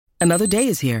Another day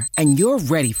is here, and you're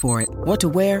ready for it. What to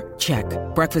wear? Check.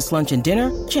 Breakfast, lunch, and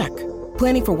dinner? Check.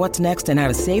 Planning for what's next and how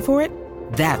to save for it?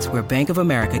 That's where Bank of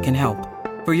America can help.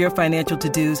 For your financial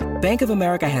to-dos, Bank of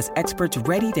America has experts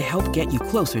ready to help get you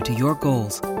closer to your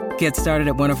goals. Get started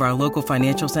at one of our local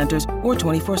financial centers or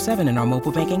 24/7 in our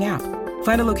mobile banking app.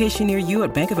 Find a location near you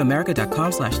at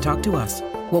bankofamerica.com/talktous.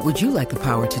 What would you like the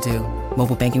power to do?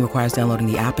 Mobile banking requires downloading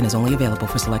the app and is only available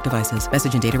for select devices.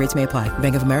 Message and data rates may apply.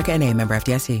 Bank of America N.A., member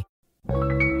FDIC.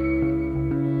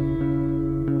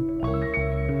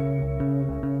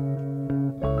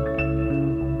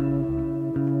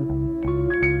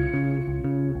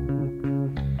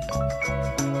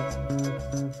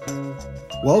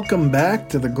 Welcome back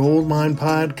to the Goldmine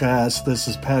Podcast. This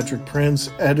is Patrick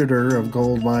Prince, editor of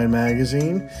Goldmine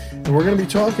Magazine, and we're going to be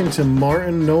talking to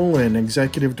Martin Nolan,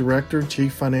 Executive Director,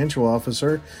 Chief Financial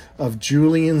Officer of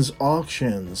Julien's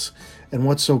Auctions. And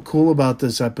what's so cool about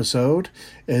this episode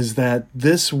is that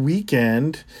this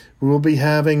weekend we will be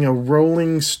having a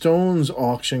Rolling Stones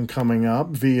auction coming up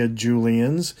via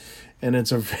Julien's. And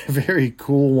it's a very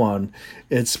cool one.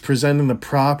 It's presenting the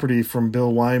property from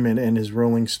Bill Wyman and his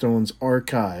Rolling Stones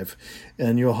archive.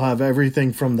 And you'll have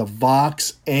everything from the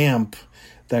Vox amp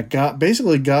that got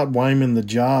Wyman the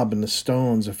job in the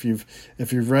Stones. If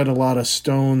you've read a lot of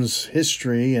Stones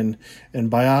history and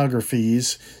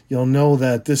biographies, you'll know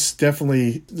that this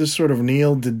sort of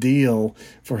nailed the deal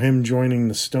for him joining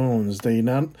the Stones. They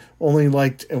not only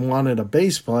liked and wanted a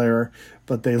bass player,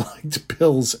 but they liked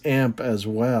Bill's amp as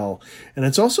well. And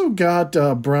it's also got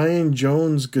Brian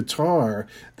Jones' guitar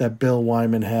that Bill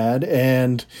Wyman had.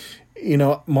 And, you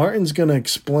know, Martin's going to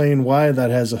explain why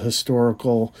that has a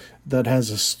historical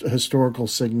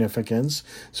significance.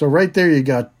 So right there you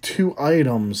got two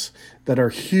items that are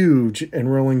huge in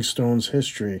Rolling Stones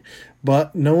history.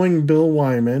 But knowing Bill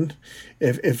Wyman,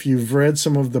 if you've read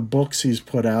some of the books he's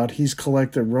put out, he's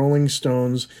collected Rolling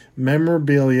Stones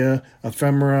memorabilia,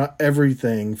 ephemera,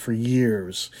 everything for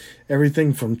years.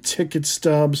 Everything from ticket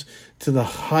stubs to the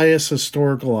highest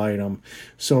historical item.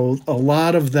 So a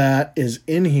lot of that is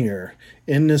in here,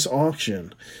 in this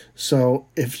auction. So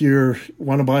if you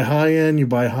want to buy high-end, you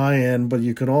buy high-end, but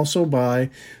you could also buy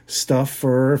stuff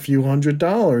for a few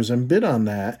 $100s and bid on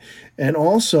that. And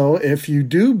also, if you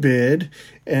do bid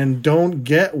and don't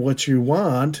get what you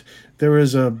want, there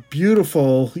is a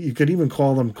beautiful, you could even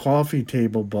call them coffee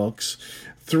table books,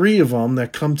 3 of them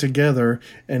that come together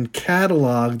and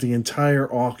catalog the entire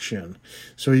auction.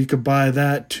 So you could buy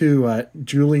that too at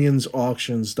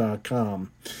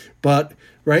juliensauctions.com. But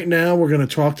right now, we're going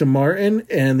to talk to Martin,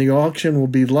 and the auction will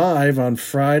be live on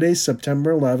Friday,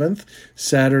 September 11th,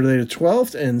 Saturday the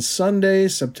 12th, and Sunday,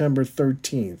 September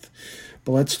 13th.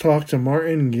 But let's talk to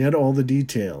Martin and get all the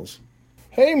details.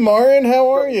 Hey, Martin, how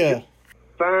are you?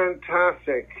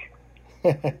 Fantastic.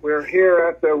 We're here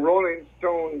at the Rolling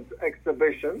Stones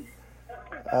exhibition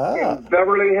in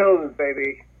Beverly Hills,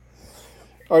 baby.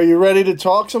 Are you ready to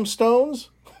talk some Stones?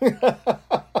 I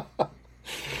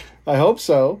hope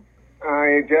so.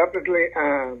 I definitely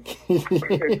am.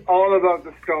 It's all about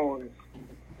the Stones.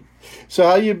 So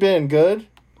how you been? Good?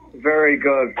 Very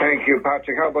good. Thank you,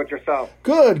 Patrick. How about yourself?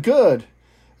 Good, good.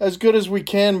 As good as we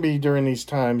can be during these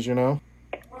times, you know.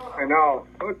 I know.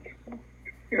 But,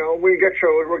 you know, we get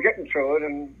through it. We're getting through it,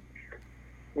 and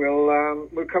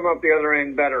we'll come up the other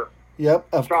end better. Yep,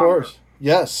 of course.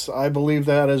 Yes, I believe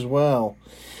that as well.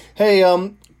 Hey,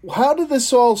 how did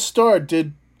this all start?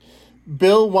 Did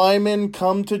Bill Wyman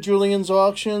come to Julien's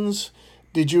Auctions?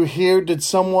 Did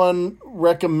someone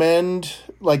recommend,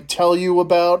 tell you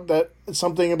about that,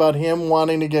 something about him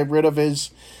wanting to get rid of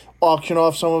auction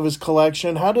off some of his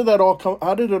collection? How did it all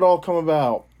come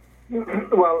about?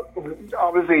 Well,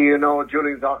 obviously, you know,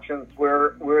 Julien's Auctions,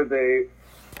 we're the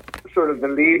sort of the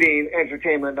leading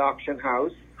entertainment auction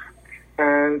house.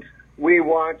 And we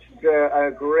watched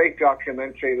a great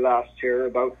documentary last year,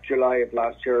 about July of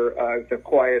last year, The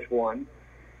Quiet One.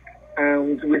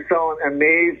 And we saw an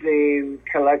amazing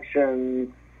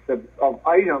collection of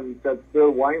items that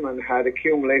Bill Wyman had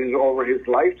accumulated over his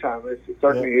lifetime. It's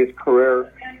certainly his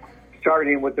career,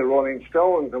 starting with the Rolling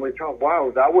Stones. And we thought,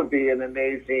 wow, that would be an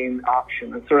amazing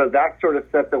auction. And that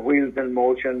set the wheels in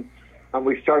motion. And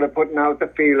we started putting out the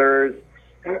feelers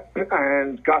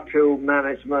and got to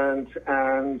management,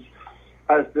 and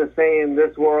as they say in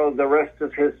this world, the rest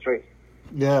is history.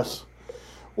 Yes.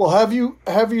 Well, have you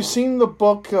seen the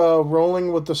book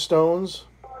Rolling with the Stones?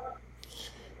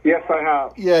 Yes, I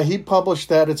have. Yeah, he published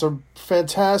that. It's a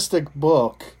fantastic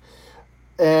book.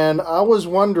 And I was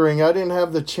wondering, I didn't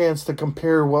have the chance to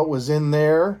compare what was in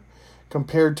there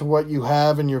compared to what you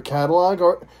have in your catalog?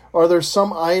 Or are there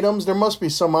some items? There must be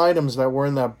some items that were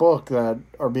in that book that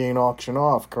are being auctioned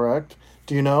off, correct?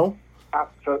 Do you know?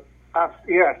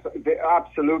 Yes,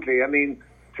 absolutely. I mean,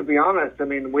 to be honest, I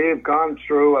mean, we've gone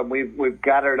through and we've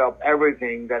gathered up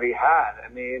everything that he had. I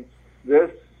mean, this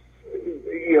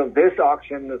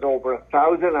auction is over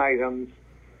 1,000 items.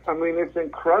 I mean, it's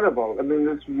incredible. I mean,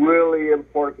 it's really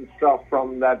important stuff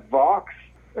from that Vox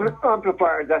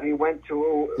amplifier that he went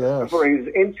to for his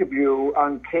interview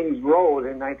on King's Road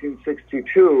in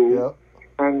 1962. Yep.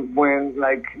 And when,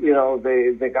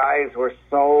 the guys were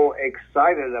so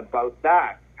excited about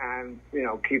that, and,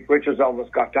 Keith Richards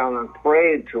almost got down and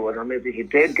prayed to it, or maybe he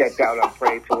did get down and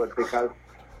pray to it, because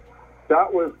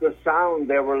that was the sound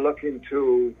they were looking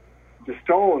to. The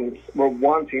Stones were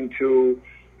wanting to,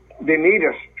 they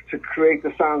needed to create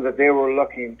the sound that they were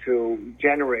looking to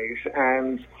generate,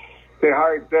 and they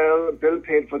hired Bill. Bill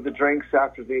paid for the drinks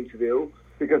after the interview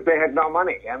because they had no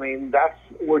money. I mean,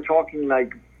 we're talking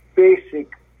like basic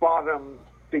bottom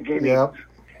beginnings. Yep.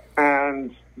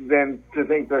 And then to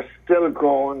think they're still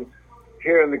going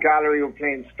here in the gallery, we're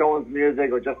playing Stones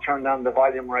music, or just turn down the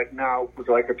volume right now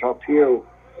so I could talk to you.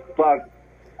 But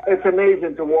it's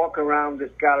amazing to walk around this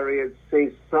gallery and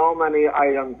see so many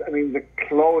items. I mean, the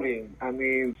clothing,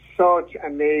 such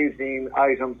amazing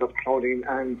items of clothing,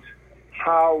 and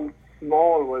how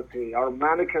small was he? Our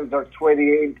mannequins are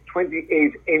 28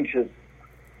 inches,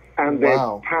 and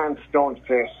Wow. the pants don't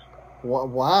fit.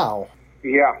 Wow.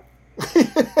 Yeah.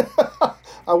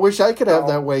 I wish I could have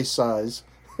that waist size.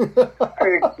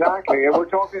 Exactly. And we're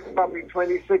talking probably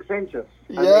 26 inches.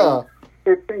 Yeah.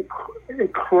 It's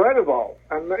incredible.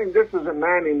 And this is a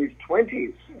man in his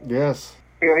 20s. Yes.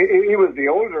 He was the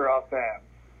older of them.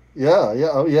 Yeah.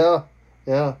 Oh, yeah.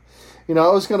 I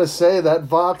was going to say that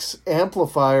Vox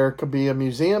amplifier could be a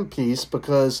museum piece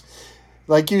because,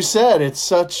 like you said, it's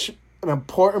such an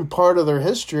important part of their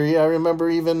history. I remember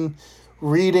even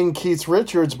reading Keith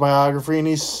Richards' biography, and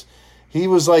he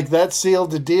was like, that sealed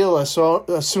the deal. As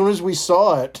soon as we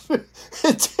saw it,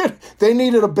 they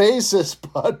needed a bassist,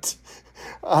 but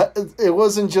it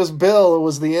wasn't just Bill; it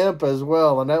was the amp as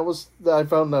well, and I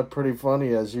found that pretty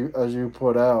funny as you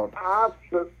put out.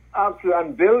 Absolutely.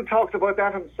 And Bill talked about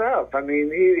that himself. I mean,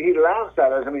 he laughs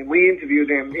at it. I mean, we interviewed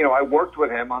him. I worked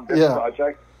with him on this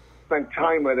project, spent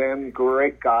time with him.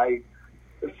 Great guy,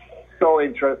 so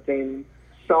interesting.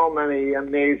 So many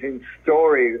amazing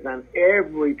stories, and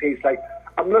every piece. Like,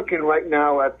 I'm looking right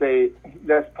now at the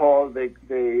Les Paul,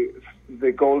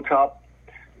 the gold top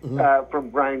from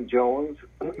Brian Jones.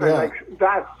 Yeah. And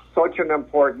that's such an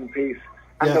important piece.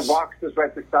 And Yes. the Vox is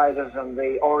right beside it, and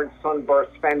the orange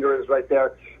sunburst fender is right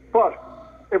there. But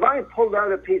if I pulled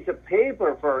out a piece of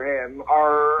paper for him,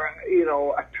 or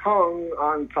a tongue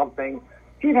on something,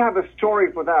 he'd have a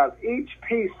story for that. Each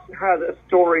piece had a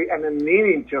story and a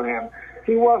meaning to him.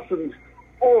 He wasn't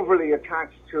overly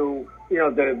attached to,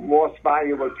 the most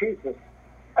valuable pieces.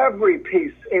 Every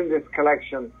piece in this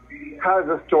collection has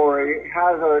a story,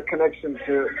 has a connection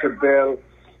to Bill,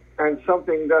 and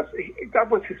something that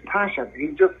was his passion. He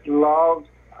just loved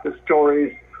the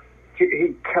stories.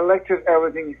 He collected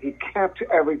everything. He kept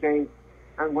everything.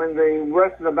 And when the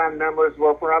rest of the band members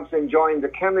were perhaps enjoying the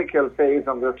chemical phase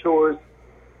of their tours,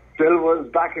 Bill was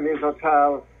back in his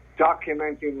hotel,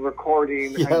 documenting,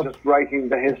 recording, and just writing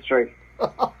the history.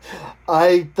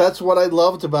 That's what I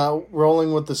loved about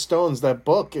Rolling with the Stones, that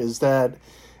book, is that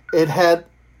it had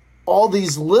all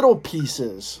these little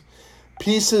pieces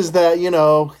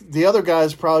that, the other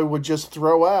guys probably would just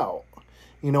throw out,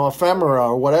 ephemera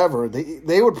or whatever.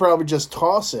 They would probably just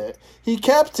toss it. He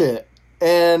kept it.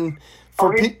 And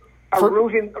root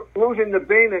in the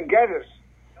bin and get it.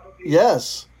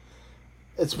 Yes.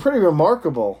 It's pretty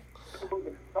remarkable.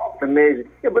 Amazing.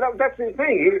 Yeah, but that's the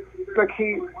thing.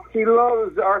 He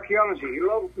loves archaeology. He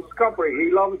loves discovery.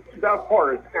 He loves that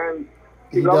part, and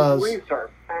he loves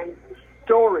research and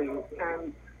stories,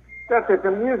 and that's it.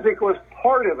 The music was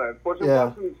part of it, but it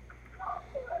wasn't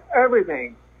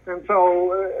everything. And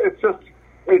so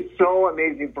it's so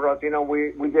amazing for us.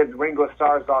 We did Ringo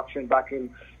Starr's auction back in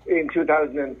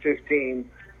 2015,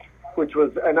 which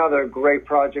was another great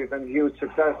project and huge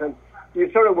success. And you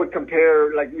sort of would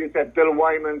compare, like you said, Bill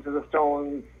Wyman to the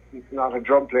Stones. He's not a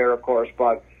drum player, of course,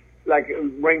 but like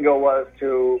Ringo was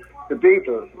to the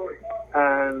Beatles.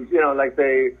 And,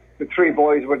 the three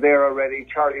boys were there already.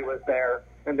 Charlie was there.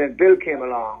 And then Bill came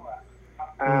along.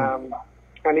 And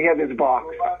he had his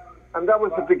box. And that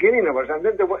was the beginning of it. And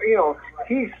then,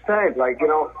 he said,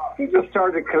 he just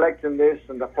started collecting this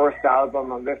and the first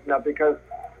album and this and that because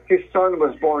his son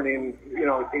was born in,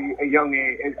 a young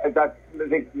age, I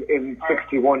think in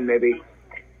 61 maybe.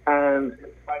 And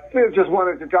Bill just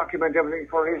wanted to document everything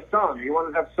for his son. He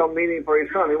wanted to have some meaning for his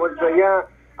son. He wanted to say, yeah,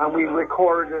 and we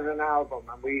recorded an album,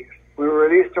 and we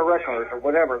released a record or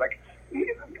whatever. Like,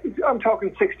 I'm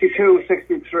talking 62,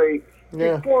 63,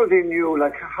 before they knew,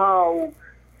 like, how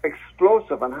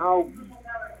explosive and how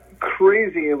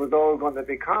crazy it was all going to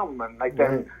become. And, like,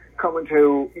 then coming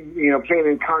to, playing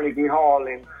in Carnegie Hall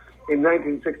in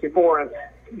 1964. And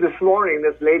this morning,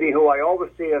 this lady who I always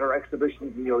see at her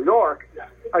exhibitions in New York,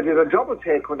 I did a double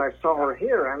take when I saw her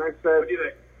here, and I said,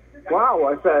 wow,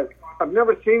 I said, I've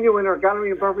never seen you in her gallery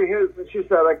in Beverly Hills. And she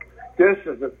said, like, this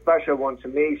is a special one to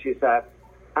me, she said.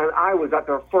 And I was at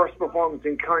their first performance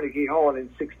in Carnegie Hall in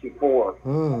 64.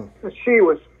 And she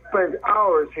spent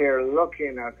hours here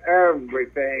looking at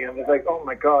everything, and was like, oh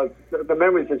my God, the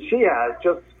memories that she has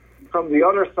just from the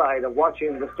other side of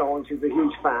watching the Stones. She's a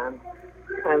huge fan.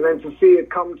 And then to see it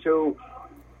come to,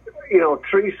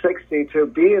 360, to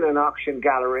be in an auction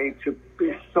gallery, to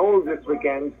be sold this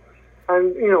weekend,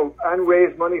 and, and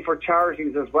raise money for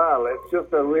charities as well. It's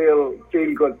just a real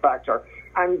feel-good factor.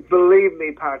 And believe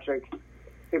me, Patrick,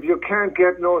 if you can't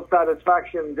get no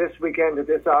satisfaction this weekend at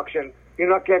this auction, you're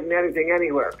not getting anything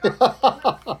anywhere.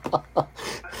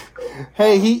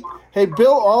 Hey,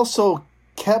 Bill also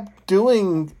kept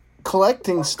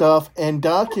collecting stuff and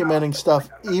documenting stuff,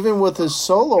 even with his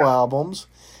solo albums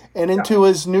and into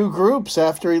his new groups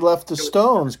after he left the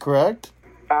Stones, correct?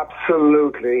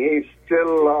 Absolutely. He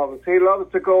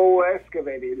loves to go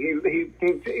excavating.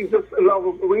 He just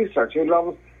loves research. He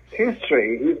loves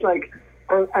history. He's like,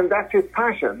 and that's his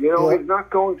passion. He's not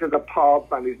going to the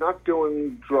pub, and he's not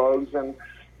doing drugs, and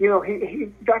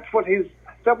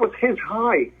that was his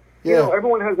high.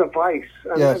 Everyone has a vice,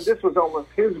 and this was almost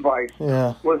his vice.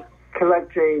 Was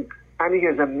collecting, and he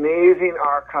has amazing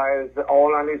archives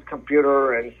all on his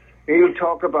computer, and he'll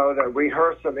talk about a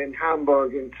rehearsal in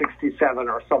Hamburg in 67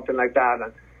 or something like that,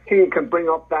 and he can bring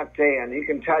up that day, and he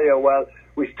can tell you, well,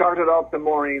 we started off the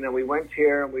morning, and we went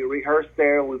here, and we rehearsed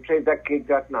there, and we played that gig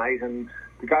that night, and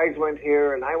the guys went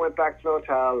here, and I went back to the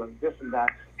hotel, and this and that.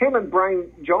 Him and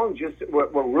Brian Jones were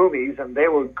roomies, and they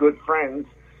were good friends,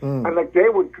 and like they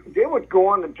would go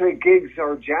on and play gigs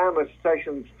or jam at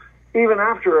sessions, even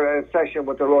after a session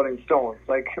with the Rolling Stones.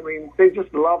 Like, I mean, they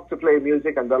just loved to play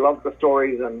music, and they loved the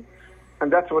stories, and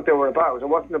that's what they were about. It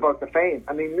wasn't about the fame.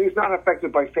 I mean, he's not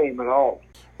affected by fame at all.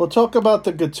 Well, talk about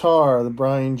the guitar, the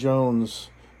Brian Jones,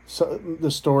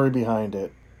 the story behind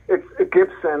it. It's a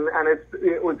Gibson, and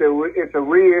it's a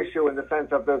reissue in the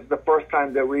sense of the first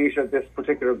time they reissued this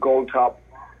particular gold top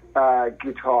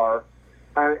guitar.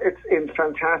 And it's in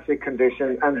fantastic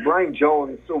condition. And Brian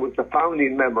Jones, who was the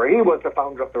founding member, he was the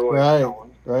founder of the Rolling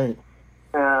Stones. Right.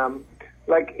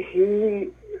 He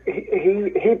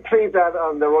played that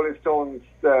on the Rolling Stones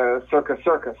Circus,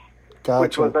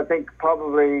 which was, I think,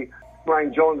 probably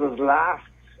Brian Jones's last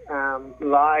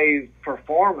live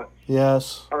performance.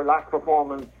 Yes. Or last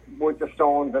performance with the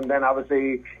Stones, and then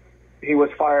obviously he was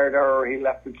fired or he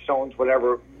left the Stones,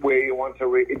 whatever way you want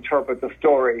to interpret the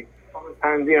story,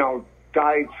 and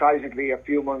died tragically a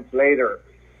few months later.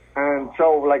 And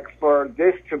so, like, for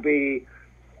this to be,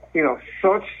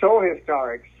 so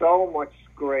historic, so much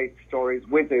great stories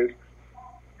with it,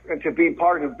 and to be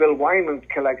part of Bill Wyman's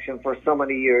collection for so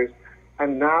many years,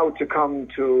 and now to come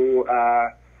to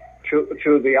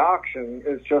the auction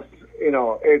is just,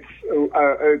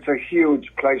 it's a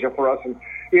huge pleasure for us. And,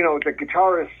 the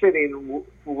guitar is sitting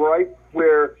right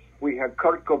where we had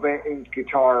Kurt Cobain's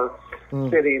guitar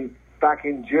sitting back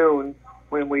in June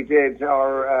when we did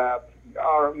our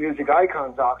Music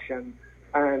Icons auction,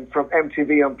 and from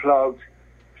MTV Unplugged,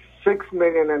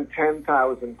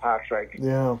 6,010,000, Patrick.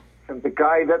 Yeah. And the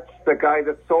guy that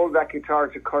sold that guitar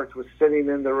to Kurt was sitting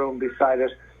in the room beside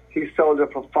it. He sold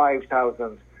it for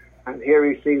 5,000, and here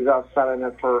he sees us selling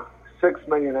it for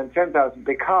 6,010,000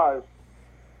 because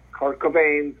Kurt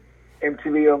Cobain,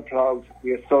 MTV Unplugged,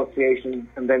 the association,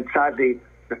 and then sadly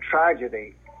the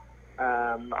tragedy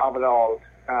of it all.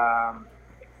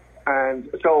 And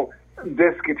so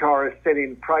this guitar is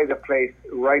sitting pride of place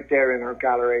right there in her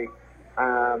gallery,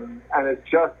 and it's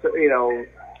just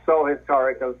so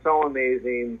historical, so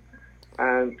amazing,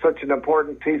 and such an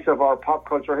important piece of our pop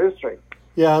culture history.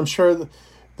 Yeah, I'm sure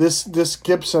this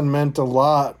Gibson meant a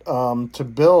lot to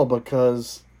Bill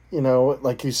because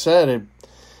like you said,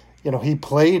 he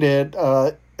played it,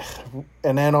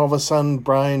 and then all of a sudden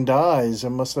Brian dies.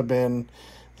 It must have been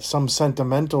some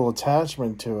sentimental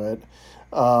attachment to it.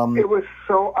 It was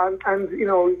so, and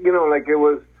like it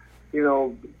was,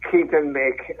 Keith and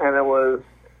Mick, and it was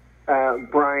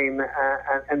Brian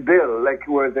and Bill, like,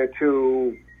 were the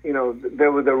two, they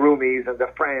were the roomies and the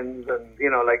friends, and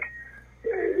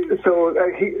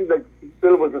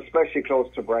Bill was especially close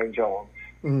to Brian Jones.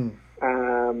 And,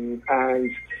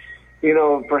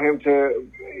 for him to,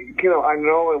 I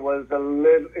know it was,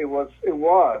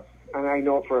 and I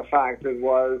know for a fact there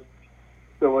was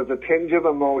a tinge of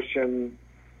emotion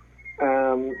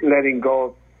letting go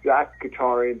of that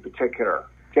guitar in particular,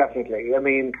 definitely. I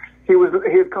mean, he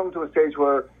had come to a stage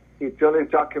where he'd done his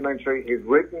documentary, he'd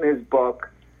written his book,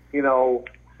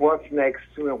 what's next,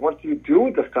 what do you do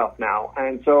with the stuff now?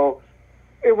 And so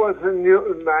it was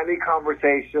many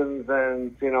conversations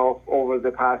and, over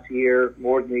the past year,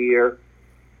 more than a year,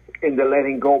 in the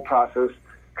letting go process,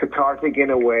 cathartic in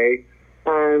a way.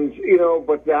 And,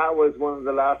 but that was one of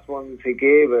the last ones he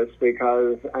gave us,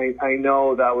 because I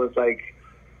know that was like,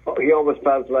 he almost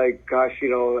felt like, gosh,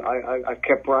 I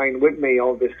kept Brian with me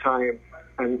all this time,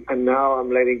 and now I'm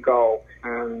letting go.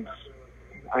 And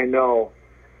I know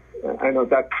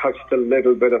that touched a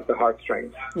little bit of the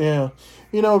heartstrings. Yeah.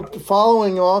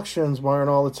 Following auctions, Martin,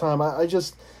 all the time,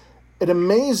 it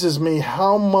amazes me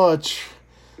how much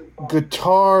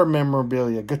guitar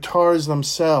memorabilia, guitars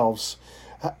themselves,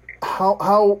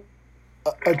 how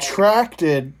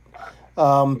attracted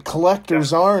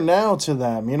collectors are now to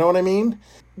them. You know what I mean?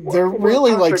 They're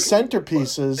really like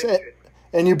centerpieces.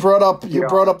 And you brought up the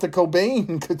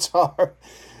Cobain guitar.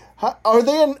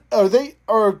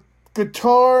 Are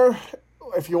guitar,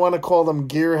 if you want to call them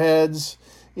gearheads,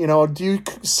 do you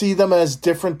see them as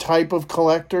different type of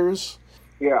collectors?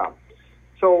 Yeah.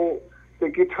 So the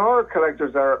guitar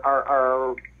collectors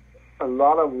are a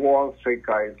lot of Wall Street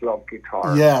guys love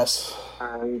guitar. Yes.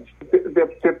 And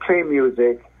they play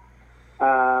music.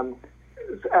 And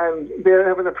they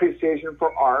have an appreciation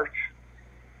for art.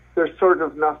 They're sort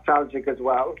of nostalgic as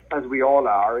well, as we all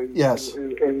are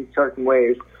in certain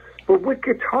ways. But with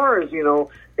guitars,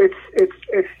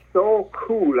 it's so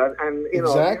cool, and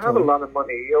exactly. If you have a lot of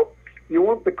money, you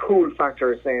want the cool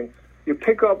factor, saying you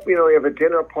pick up, you have a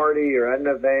dinner party, you're at an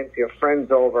event, you have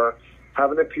friends over,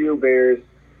 having a few beers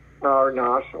or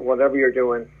not, or whatever you're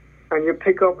doing, and you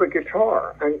pick up a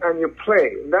guitar and you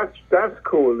play. That's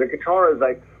cool. The guitar is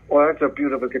like, oh, that's a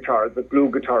beautiful guitar. It's a blue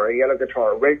guitar, a yellow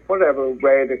guitar, red, whatever,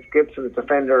 red. It's Gibson, it's a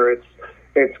Fender,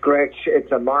 it's Gretsch,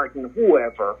 it's a Martin,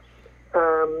 whoever.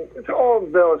 So all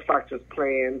those factors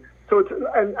play in. So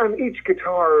and each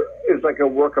guitar is like a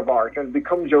work of art, and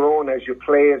becomes your own as you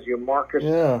play, as you mark it.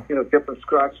 Yeah. Different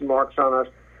scratch marks on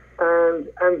it,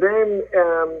 and then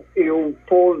you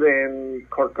fold in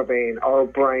Kurt Cobain or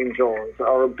Brian Jones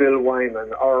or Bill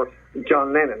Wyman or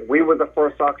John Lennon. We were the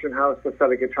first auction house to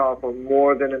sell a guitar for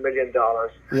more than $1 million.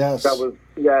 Yes. That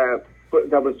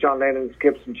was John Lennon's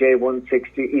Gibson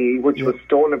J160E, which was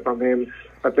stolen from him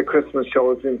at the Christmas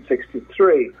shows in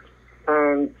 '63.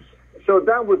 And so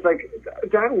that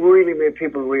really made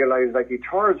people realize that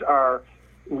guitars are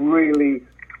really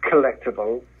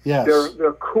collectible. Yes.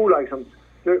 They're cool items.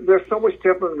 They're so much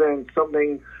different than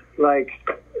something like,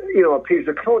 a piece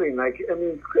of clothing.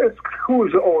 It's cool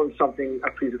to own a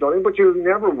piece of clothing, but you'll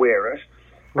never wear it.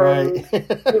 Right.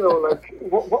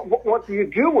 What do you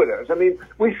do with it? I mean,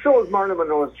 we sold Marilyn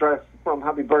Monroe's dress from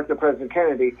Happy Birthday President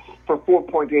Kennedy for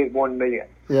 $4.81 million.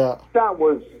 Yeah. That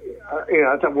was,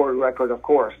 that's a world record, of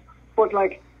course. But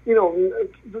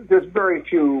there's very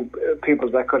few people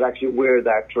that could actually wear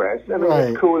that dress. I mean,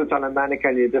 It's cool. It's on a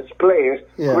mannequin. You display it.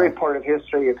 Yeah. Great part of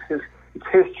history. It's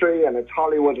history and it's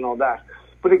Hollywood and all that.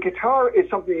 But a guitar is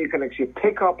something you can actually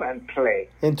pick up and play.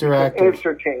 Interactive. You can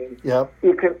entertain. Yep.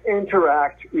 You can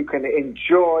interact. You can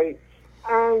enjoy.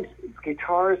 And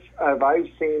guitars, as I've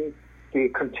seen, they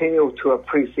continue to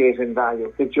appreciate in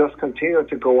value. They just continue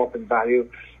to go up in value,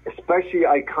 especially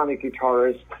iconic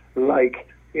guitars like,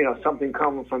 something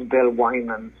coming from Bill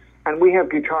Wyman. And we have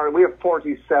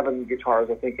 47 guitars,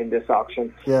 I think, in this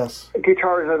auction. Yes.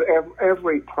 Guitars at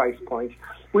every price point.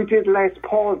 We did Les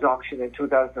Paul's auction in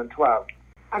 2012.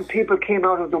 And people came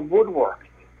out of the woodwork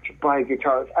to buy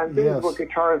guitars. And these were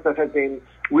guitars that had been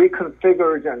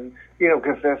reconfigured, and,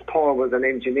 because Les Paul was an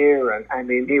engineer, and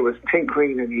he was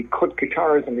tinkering, and he'd cut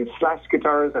guitars, and he'd slash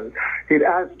guitars, and he'd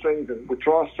add strings and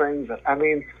withdraw strings. And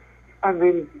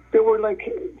they were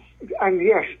like, and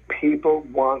yes, people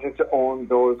wanted to own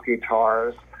those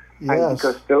guitars. Yes. And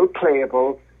because still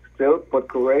playable, but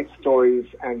great stories,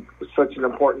 and such an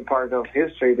important part of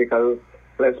history, because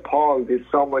Les Paul did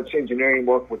so much engineering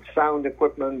work with sound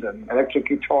equipment and electric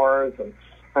guitars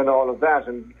and all of that.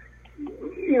 And,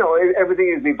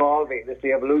 everything is evolving. It's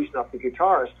the evolution of the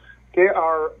guitars. They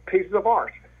are pieces of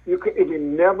art. If you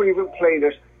never even played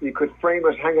it, you could frame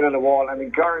it, hang it on the wall, and I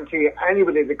guarantee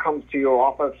anybody that comes to your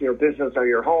office, your business, or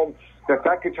your home, that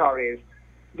guitar is,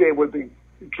 they will be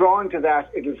drawn to that,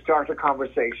 it'll start a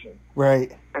conversation.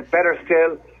 Right. And better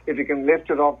still, if you can lift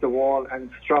it off the wall and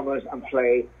strum it and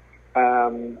play,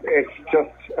 it's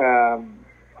just, and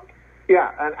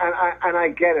I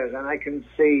get it, and I can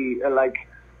see,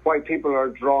 why people are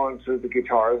drawn to the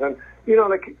guitars. And,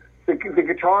 the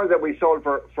guitar that we sold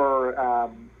for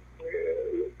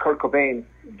Kurt Cobain,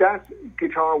 that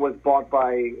guitar was bought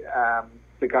by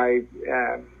the guy,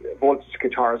 Voltage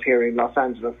Guitars here in Los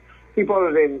Angeles. He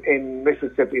bought it in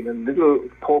Mississippi, in a little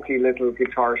pokey little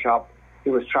guitar shop. He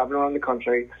was traveling around the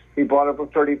country. He bought it for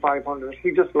 $3,500.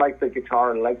 He just liked the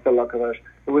guitar, liked the look of it.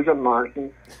 It was a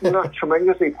Martin, not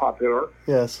tremendously popular.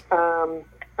 Yes.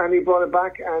 And he brought it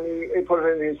back and he put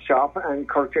it in his shop. And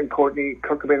Kurt Cobain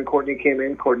and Courtney came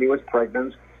in. Courtney was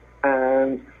pregnant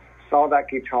and saw that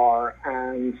guitar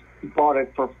and bought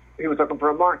it he was looking for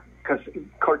a Martin because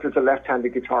Kurt is a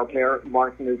left-handed guitar player.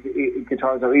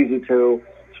 Guitars are easy to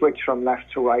switch from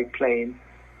left to right playing.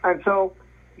 And so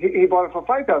he bought it for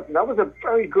 $5,000. That was a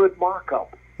very good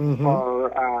markup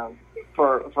for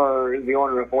the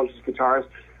owner of Voltage Guitars,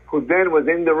 who then was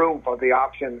in the room for the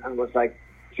auction and was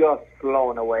just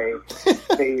blown away.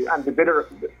 The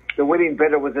winning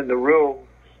bidder was in the room,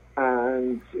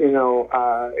 and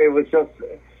it was just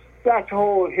that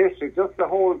whole history, just the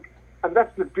whole, and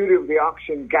that's the beauty of the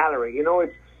auction gallery.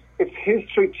 It's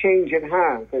history changing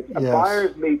hands. It's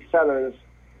buyers meet sellers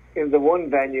in the one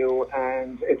venue,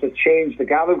 and it's a change. The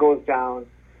gavel goes down.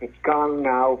 It's gone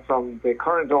now from the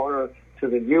current owner to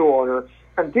the new owner.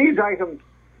 And these items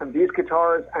and these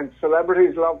guitars and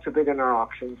celebrities love to bid in our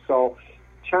auctions. So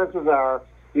chances are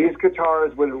these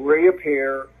guitars will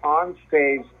reappear on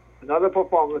stage. Another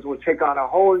performance will take on a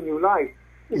whole new life.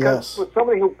 Because for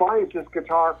somebody who buys this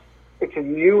guitar, it's a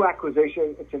new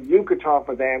acquisition. It's a new guitar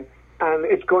for them. And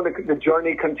the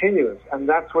journey continues. And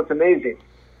that's what's amazing.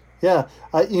 Yeah,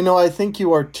 I think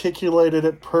you articulated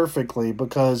it perfectly,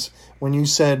 because when you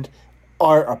said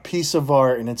art, a piece of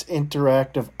art, and it's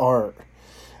interactive art,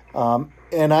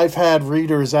 and I've had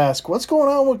readers ask, what's going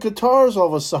on with guitars all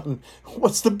of a sudden?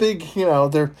 What's the big,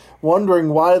 they're wondering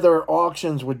why there are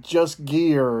auctions with just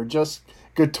gear or just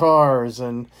guitars,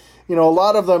 and, a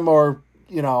lot of them are,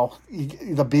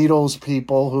 the Beatles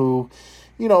people who,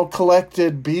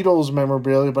 collected Beatles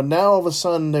memorabilia, but now all of a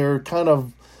sudden they're kind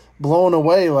of blown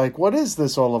away, what is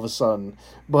this all of a sudden?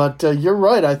 But you're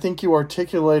right. I think you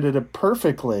articulated it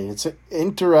perfectly. It's an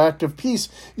interactive piece.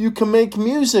 You can make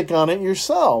music on it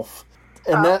yourself.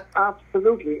 And that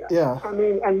absolutely. Yeah. I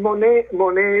mean, and Monets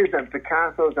and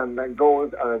Picassos and Van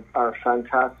Goghs are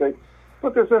fantastic.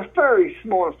 But there's a very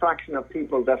small fraction of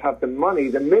people that have the money,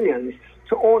 the millions,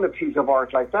 to own a piece of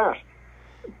art like that.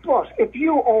 But if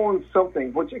you own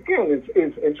something, which again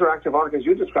is interactive art as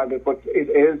you described it, but it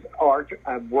is art,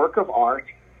 a work of art.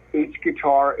 Each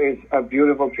guitar is a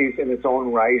beautiful piece in its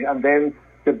own right. And then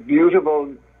the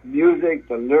beautiful music,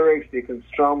 the lyrics you can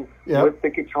strum with the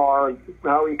guitar,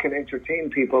 how you can entertain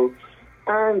people.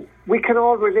 And we can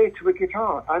all relate to a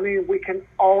guitar. I mean, we can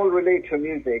all relate to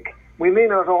music. We may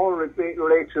not all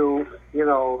relate to,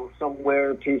 some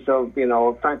weird piece of,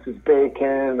 Francis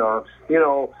Bacon or,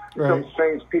 some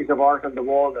strange piece of art on the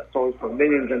wall that sold for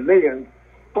millions and millions.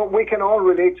 But we can all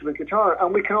relate to a guitar,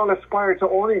 and we can all aspire to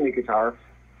owning a guitar.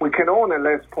 We can own a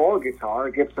Les Paul guitar,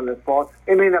 a Gibson Les Paul.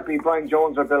 It may not be Brian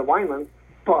Jones or Bill Wyman,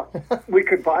 but we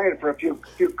could buy it for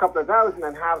a couple of thousand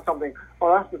and have something.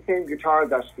 Oh, that's the same guitar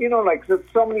that, there's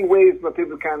so many ways where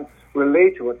people can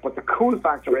relate to it. But the cool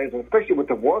factor is, especially with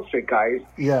the Wall Street guys,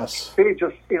 they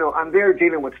just, and they're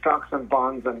dealing with stocks and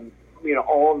bonds and,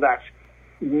 all that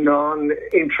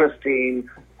non-interesting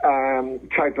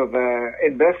type of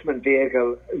investment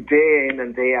vehicle day in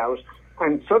and day out.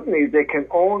 And suddenly they can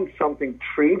own something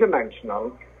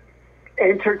three-dimensional,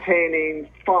 entertaining,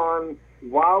 fun,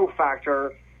 wow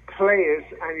factor, play it,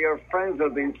 and your friends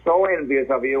will be so envious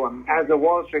of you. And as a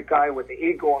Wall Street guy with the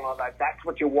ego and all that, that's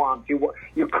what you want.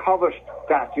 You covet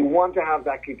that. You want to have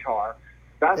that guitar.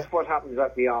 That's what happens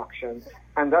at the auction.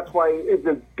 And that's why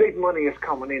the big money is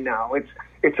coming in now.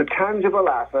 It's a tangible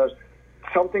asset,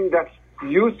 something that's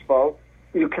useful.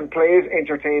 You can play it,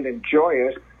 entertain, enjoy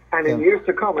it. And in years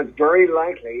to come, it's very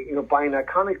likely, buying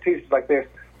iconic pieces like this,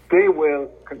 they will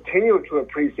continue to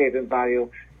appreciate in value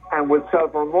and will sell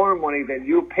for more money than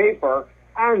you pay for,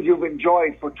 and you've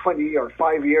enjoyed for 20 or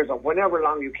 5 years or whenever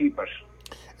long you keep it.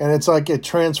 And it's like it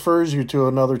transfers you to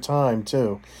another time,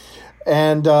 too.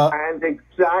 And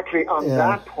exactly on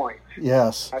that point.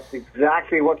 Yes. That's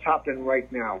exactly what's happening right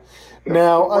now.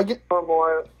 Now, so much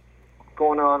turmoil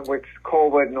going on with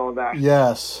COVID and all that.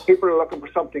 Yes. People are looking for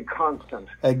something constant.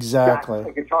 Exactly.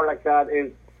 A guitar like that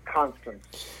is constant.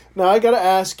 Now, I got to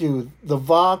ask you, the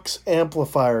Vox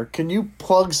amplifier, can you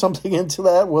plug something into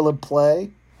that? Will it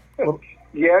play?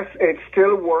 Yes, it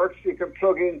still works. You can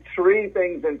plug in 3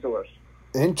 things into it.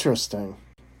 Interesting.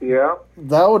 Yeah.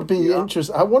 That would be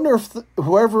interesting. I wonder if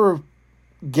whoever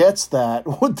gets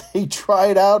that, would they try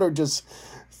it out or just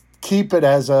keep it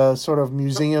as a sort of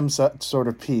museum sort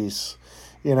of piece?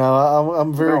 You know,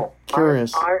 I'm very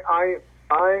curious. I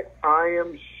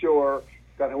am sure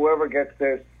that whoever gets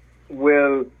this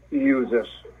will use it.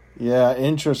 Yeah,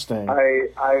 interesting.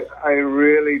 I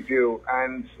really do,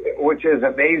 and which is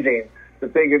amazing to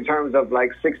think in terms of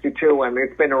like 62. I mean,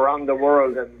 it's been around the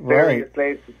world in various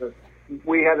places.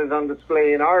 We had it on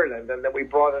display in Ireland, and then we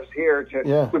brought it here to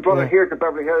it here to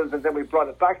Beverly Hills, and then we brought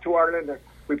it back to Ireland, and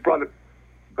we brought it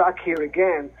back here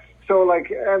again. So,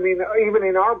 like, I mean, even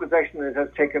in our possession, it has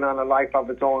taken on a life of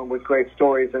its own with great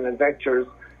stories and adventures,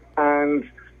 and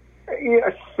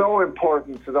it's so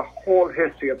important to the whole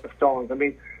history of the Stones. I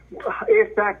mean,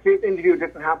 if that interview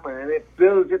didn't happen, and if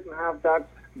Bill didn't have that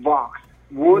Vox,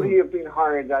 would he have been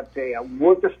hired that day? And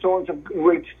would the Stones have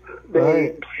reached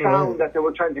the sound that they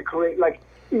were trying to create? Like,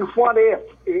 what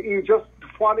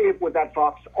if with that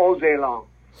Vox all day long?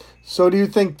 So do you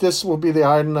think this will be the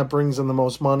item that brings in the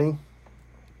most money?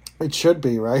 It should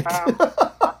be, right?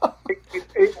 I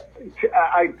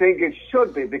think it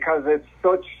should be, because it's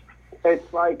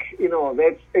like, you know,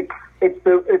 it's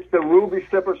the ruby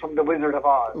slippers from the Wizard of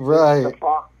Oz. Right. The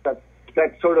Fox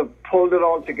that sort of pulled it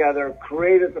all together,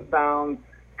 created the sound,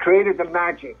 created the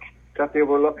magic that they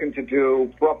were looking to do,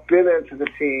 brought Bill into the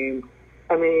team.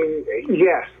 I mean,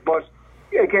 yes, but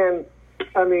again,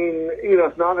 I mean, you know,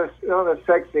 it's not as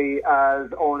sexy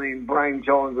as owning Brian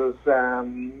Jones's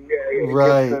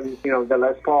Gibson, you know, the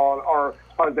Les Paul, or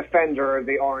the Fender,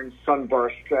 the orange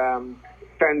sunburst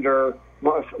Fender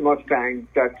Mustang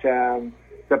that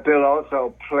Bill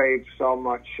also played so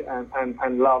much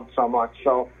and loved so much.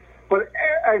 So, but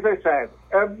as I said,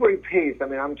 every piece, I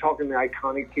mean, I'm talking the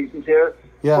iconic pieces here.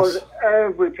 Yes. But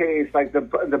every piece, like the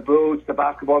boots, the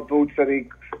basketball boots that he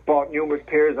bought numerous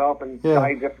pairs of and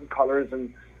dyed different colors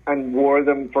and wore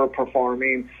them for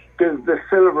performing. There's the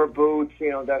silver boots,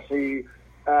 you know, that he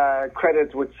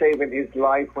credits with saving his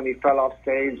life when he fell off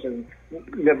stage, and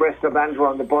the rest of the band were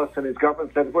on the bus, and his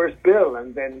girlfriend said, "Where's Bill?"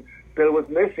 And then Bill was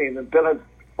missing, and Bill had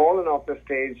fallen off the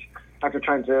stage after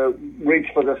trying to reach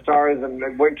for the stars, and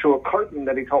went through a curtain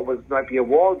that he thought might be a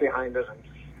wall behind it,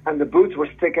 and the boots were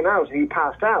sticking out. He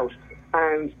passed out,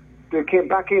 and they came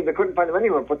back in. They couldn't find him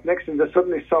anywhere, but next thing they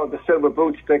suddenly saw the silver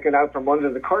boots sticking out from under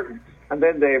the curtain, and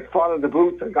then they followed the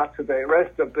boots and got to the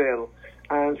rest of Bill.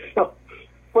 And so,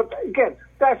 but again,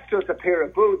 that's just a pair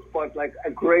of boots, but like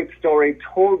a great story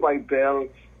told by Bill,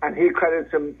 and he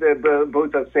credits him the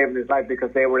boots of saving his life,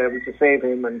 because they were able to save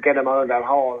him and get him out of that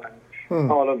hole, and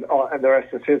and the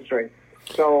rest is history.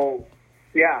 So,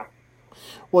 yeah.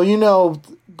 Well, you know,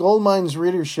 Goldmine's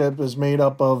readership is made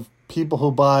up of people who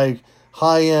buy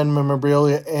high-end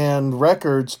memorabilia and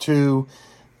records to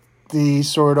the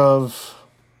sort of,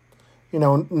 you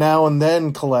know, now and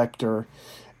then collector.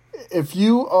 If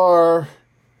you're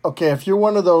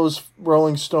one of those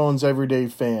Rolling Stones everyday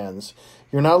fans,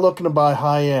 you're not looking to buy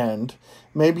high-end,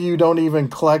 maybe you don't even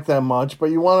collect that much,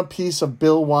 but you want a piece of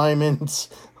Bill Wyman's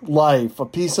life, a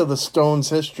piece of the Stones'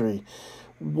 history.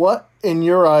 What, in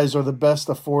your eyes, are the best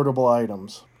affordable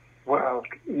items? Well,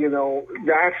 you know,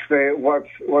 that's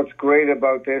what's great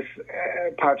about this,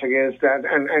 Patrick, is that,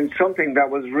 and something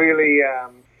that was really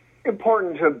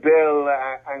important to Bill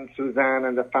and Suzanne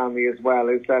and the family as well,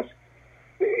 is that,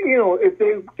 you know, if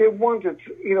they wanted,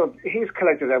 you know, he's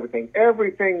collected everything.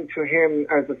 Everything to him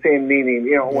has the same meaning,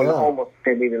 you know, almost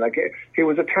the same meaning. Like, he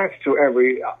was attached to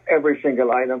every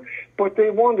single item. But they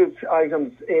wanted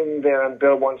items in there, and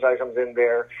Bill wants items in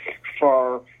there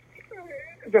for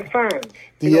the fans.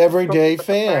 The everyday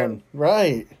fan,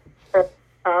 right.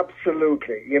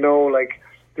 Absolutely. You know, like,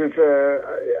 there's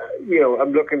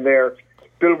I'm looking there,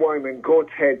 Bill Wyman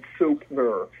goat's head soup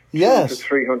mirror. Yes.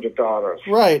 $200 to $300.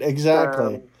 Right,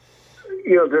 exactly.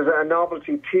 You know, there's a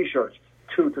novelty T-shirt,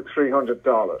 $200 to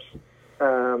 $300.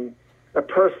 A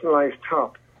personalized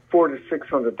top, $400 to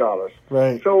 $600.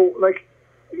 Right. So, like,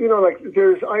 you know, like,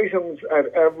 there's items at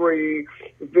every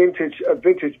vintage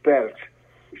belt,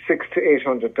 $600 to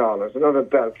 $800. Another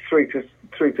belt, $300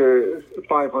 to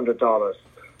 $500.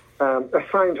 A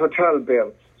signed hotel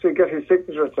bill. So you get his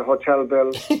signature at the hotel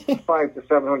bill, $500 to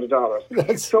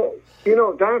 $700. So, you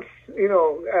know, that's, you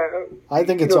know... I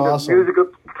think it's awesome. Musical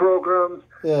programs.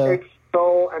 Yeah. It's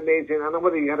so amazing. I don't know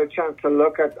whether you had a chance to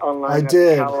look at online. I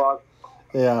did. Catalog.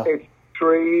 Yeah. It's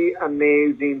 3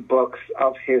 amazing books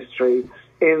of history.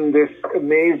 in this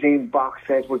amazing box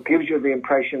set, which gives you the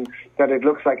impression that it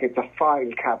looks like it's a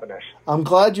file cabinet. I'm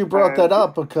glad you brought that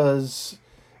up because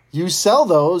you sell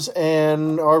those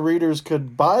and our readers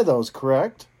could buy those,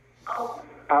 correct?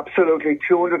 Absolutely,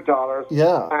 $200.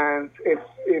 Yeah. And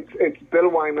it's Bill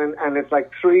Wyman, and it's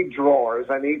like 3 drawers,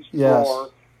 and each drawer,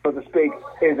 so to speak,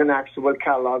 is an actual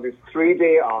catalog. It's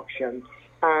 3-day auction,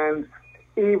 and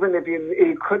even if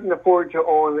you couldn't afford to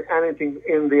own anything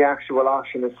in the actual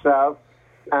auction itself,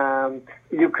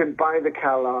 you can buy the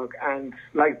catalog, and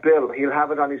like Bill, he'll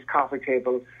have it on his coffee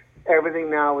table. Everything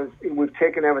now we've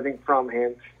taken everything from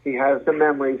him. He has the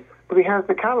memories, but he has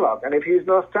the catalog, and if he's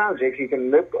nostalgic, he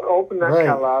can open that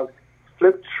catalog,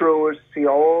 flip through it, see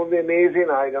all the amazing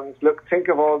items, think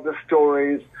of all the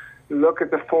stories, look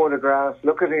at the photographs,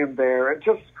 look at him there, and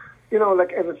just,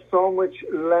 and it's so much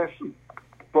less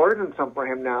burdensome for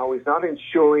him now. He's not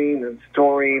insuring and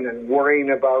storing and worrying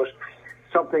about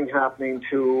something happening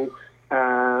to,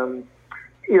 the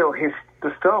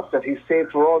stuff that he's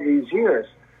saved for all these years.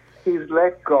 He's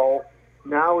let go.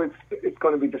 Now it's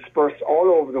going to be dispersed all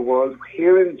over the world.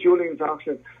 Here in Julien's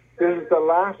Auctions, this is the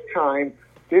last time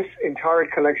this entire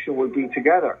collection will be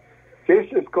together. This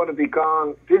is going to be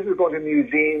gone. This is going to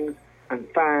museums and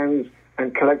fans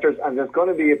and collectors, and there's going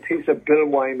to be a piece of Bill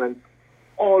Wyman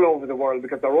all over the world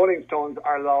because the Rolling Stones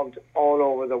are loved all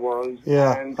over the world.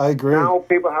 Yeah, and I agree. Now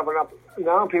people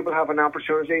have an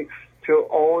opportunity to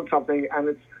own something, and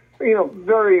it's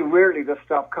very rarely does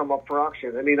stuff come up for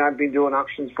auction. I mean, I've been doing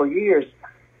auctions for years,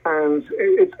 and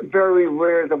it's very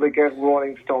rare that we get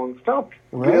Rolling Stone stuff.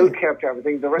 Right. Bill kept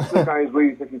everything. The rest of the guys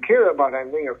really didn't care about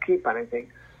anything or keep anything,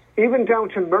 even down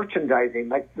to merchandising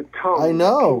like the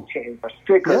tongue, chains, or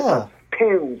stickers, or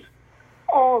pins.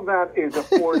 All that is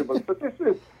affordable, but this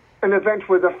is an event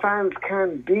where the fans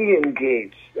can be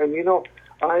engaged. And,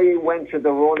 I went to the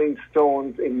Rolling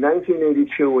Stones in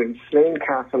 1982 in Slane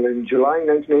Castle in July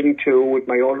 1982 with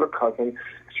my older cousin.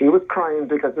 She was crying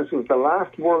because this was the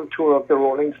last world tour of the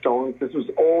Rolling Stones. This was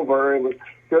over. It was,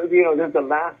 this is the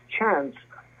last chance.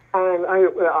 And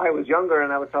I was younger,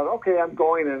 and I thought, okay, I'm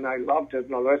going, and I loved it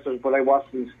and all the rest of it, but I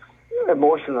wasn't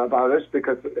emotional about it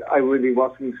because I really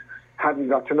hadn't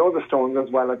got to know the Stones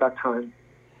as well at that time.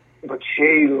 But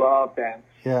she loved them.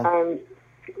 Yeah. And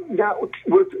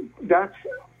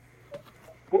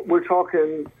we're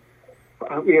talking,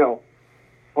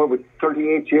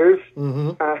 38 years?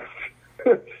 Mm-hmm.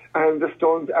 And the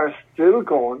Stones are still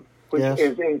going, which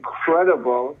is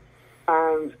incredible.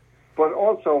 But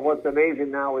also what's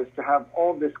amazing now is to have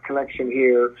all this collection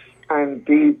here and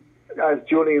be, as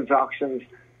Julien's Auctions,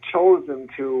 chosen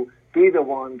to be the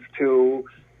ones to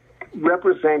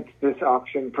represent this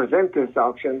auction, present this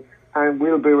auction, and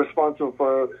we'll be responsible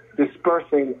for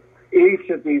dispersing each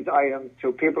of these items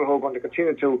to people who are going to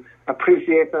continue to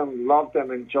appreciate them, love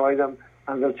them, enjoy them,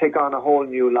 and they'll take on a whole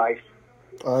new life.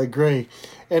 I agree.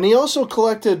 And he also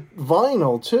collected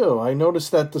vinyl, too. I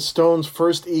noticed that the Stones'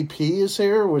 first EP is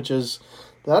here,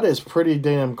 that is pretty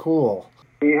damn cool.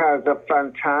 He has a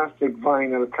fantastic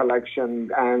vinyl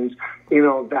collection, and,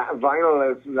 that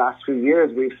vinyl is the last few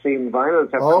years we've seen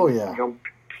vinyls have become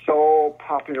so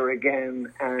popular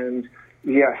again, and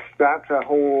yes, that's a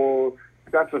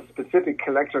specific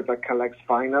collector that collects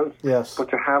vinyls. Yes. But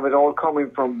to have it all coming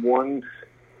from one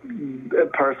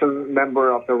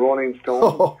member of the Rolling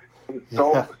Stones,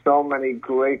 so many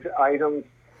great items,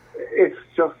 it's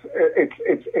just,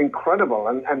 it's incredible,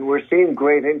 and we're seeing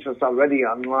great interest already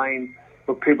online.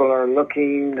 But people are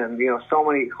looking, and so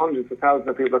many hundreds of thousands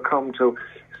of people come to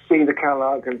see the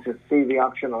catalog and to see the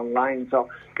auction online. So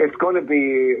it's going to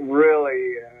be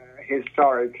really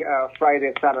historic.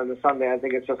 Friday, Saturday, Sunday. I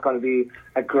think it's just going to be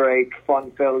a great,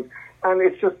 fun-filled, and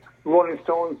it's just Rolling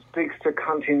Stones speaks to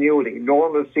continuity,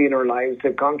 normalcy in our lives.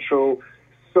 They've gone through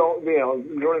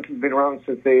Rolling Stones been around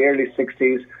since the early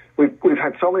 '60s. We've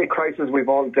had so many crises we've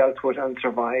all dealt with and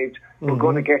survived. Mm-hmm. We're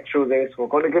going to get through this. We're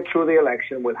going to get through the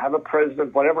election. We'll have a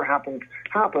president. Whatever happens.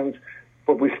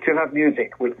 But we still have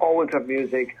music. We'll always have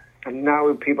music. And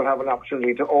now people have an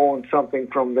opportunity to own something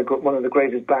from one of the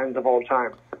greatest bands of all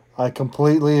time. I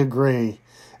completely agree.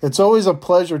 It's always a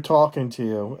pleasure talking to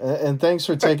you. And thanks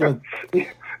for taking the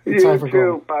time for going. You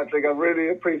too, Patrick. I really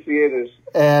appreciate it.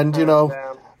 And,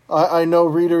 I know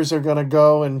readers are going to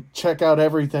go and check out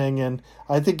everything, and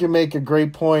I think you make a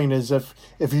great point, is if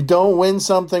you don't win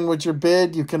something with your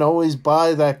bid, you can always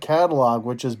buy that catalog,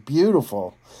 which is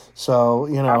beautiful. So,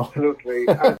 Absolutely.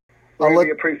 I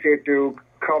really appreciate you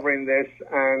covering this,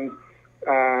 and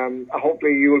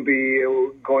hopefully you will be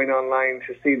going online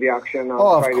to see the auction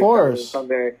on Friday, Saturday,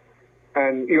 Sunday,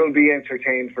 and you'll be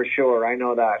entertained for sure. I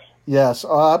know that. Yes,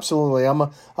 oh, absolutely.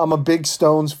 I'm a big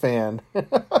Stones fan.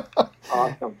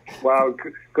 Awesome. Well,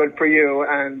 good for you.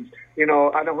 And, you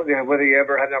know, I don't know whether you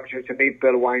ever had an opportunity to meet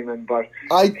Bill Wyman, but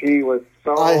he was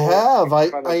so... I have.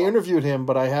 incredible. I interviewed him,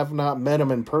 but I have not met him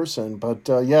in person. But,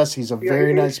 yes, he's a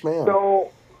very nice man.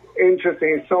 So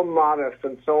interesting. He's so modest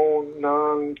and so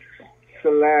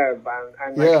non-celeb.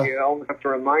 And like, you almost have to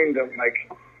remind him,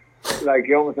 like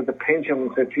you almost have to pinch him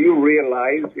and say, do you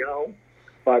realize, you know?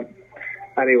 But...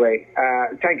 Anyway,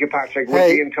 thank you, Patrick. We'll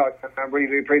be in touch. I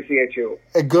really appreciate you.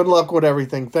 Good luck with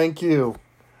everything. Thank you.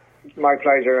 My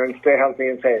pleasure, and stay healthy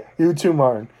and safe. You too,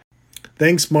 Martin.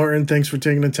 Thanks, Martin. Thanks for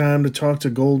taking the time to talk to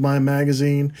Goldmine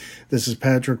Magazine. This is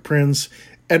Patrick Prince,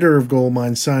 editor of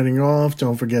Goldmine, signing off.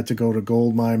 Don't forget to go to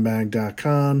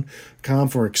goldminemag.com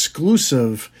for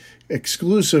exclusive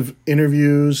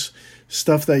interviews,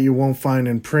 stuff that you won't find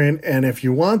in print. And if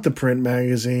you want the print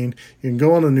magazine, you can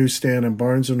go on the newsstand at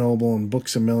Barnes & Noble and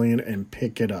Books A Million and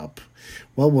pick it up.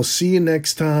 Well, we'll see you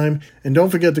next time. And don't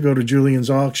forget to go to Julian's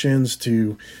Auctions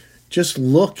to just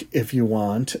look, if you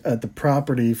want, at the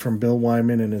property from Bill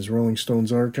Wyman and his Rolling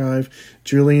Stones archive,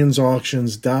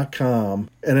 juliansauctions.com.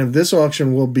 And if this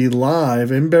auction will be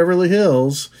live in Beverly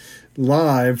Hills,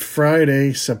 live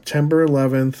Friday, September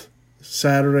 11th,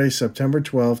 Saturday, September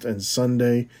 12th, and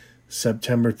Sunday,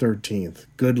 September 13th.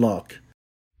 Good luck.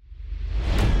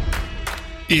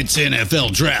 It's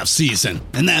NFL draft season,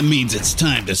 and that means it's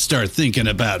time to start thinking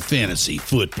about fantasy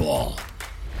football.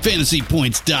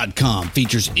 FantasyPoints.com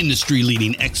features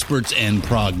industry-leading experts and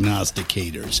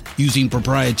prognosticators using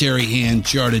proprietary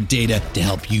hand-charted data to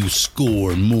help you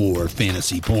score more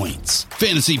fantasy points.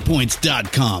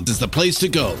 FantasyPoints.com is the place to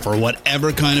go for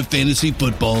whatever kind of fantasy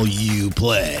football you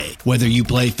play. Whether you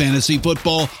play fantasy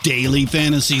football, daily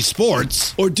fantasy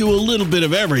sports, or do a little bit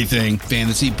of everything,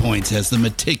 Fantasy Points has the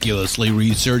meticulously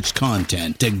researched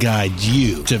content to guide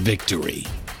you to victory.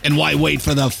 And why wait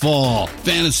for the fall?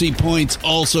 Fantasy Points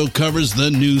also covers the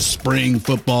new spring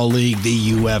football league,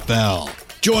 the UFL.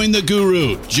 Join the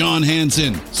guru, John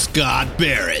Hansen, Scott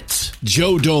Barrett,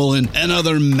 Joe Dolan, and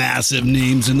other massive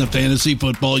names in the fantasy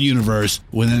football universe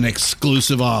with an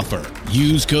exclusive offer.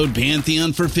 Use code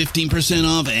Pantheon for 15%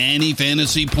 off any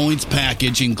Fantasy Points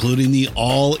package, including the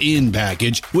all-in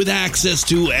package, with access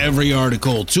to every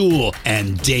article, tool,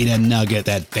 and data nugget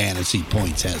that Fantasy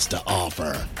Points has to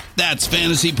offer. That's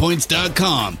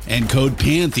FantasyPoints.com and code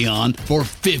Pantheon for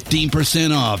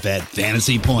 15% off at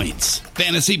Fantasy Points.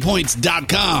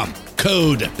 FantasyPoints.com,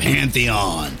 code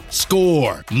Pantheon.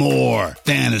 Score more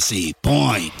fantasy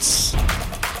points.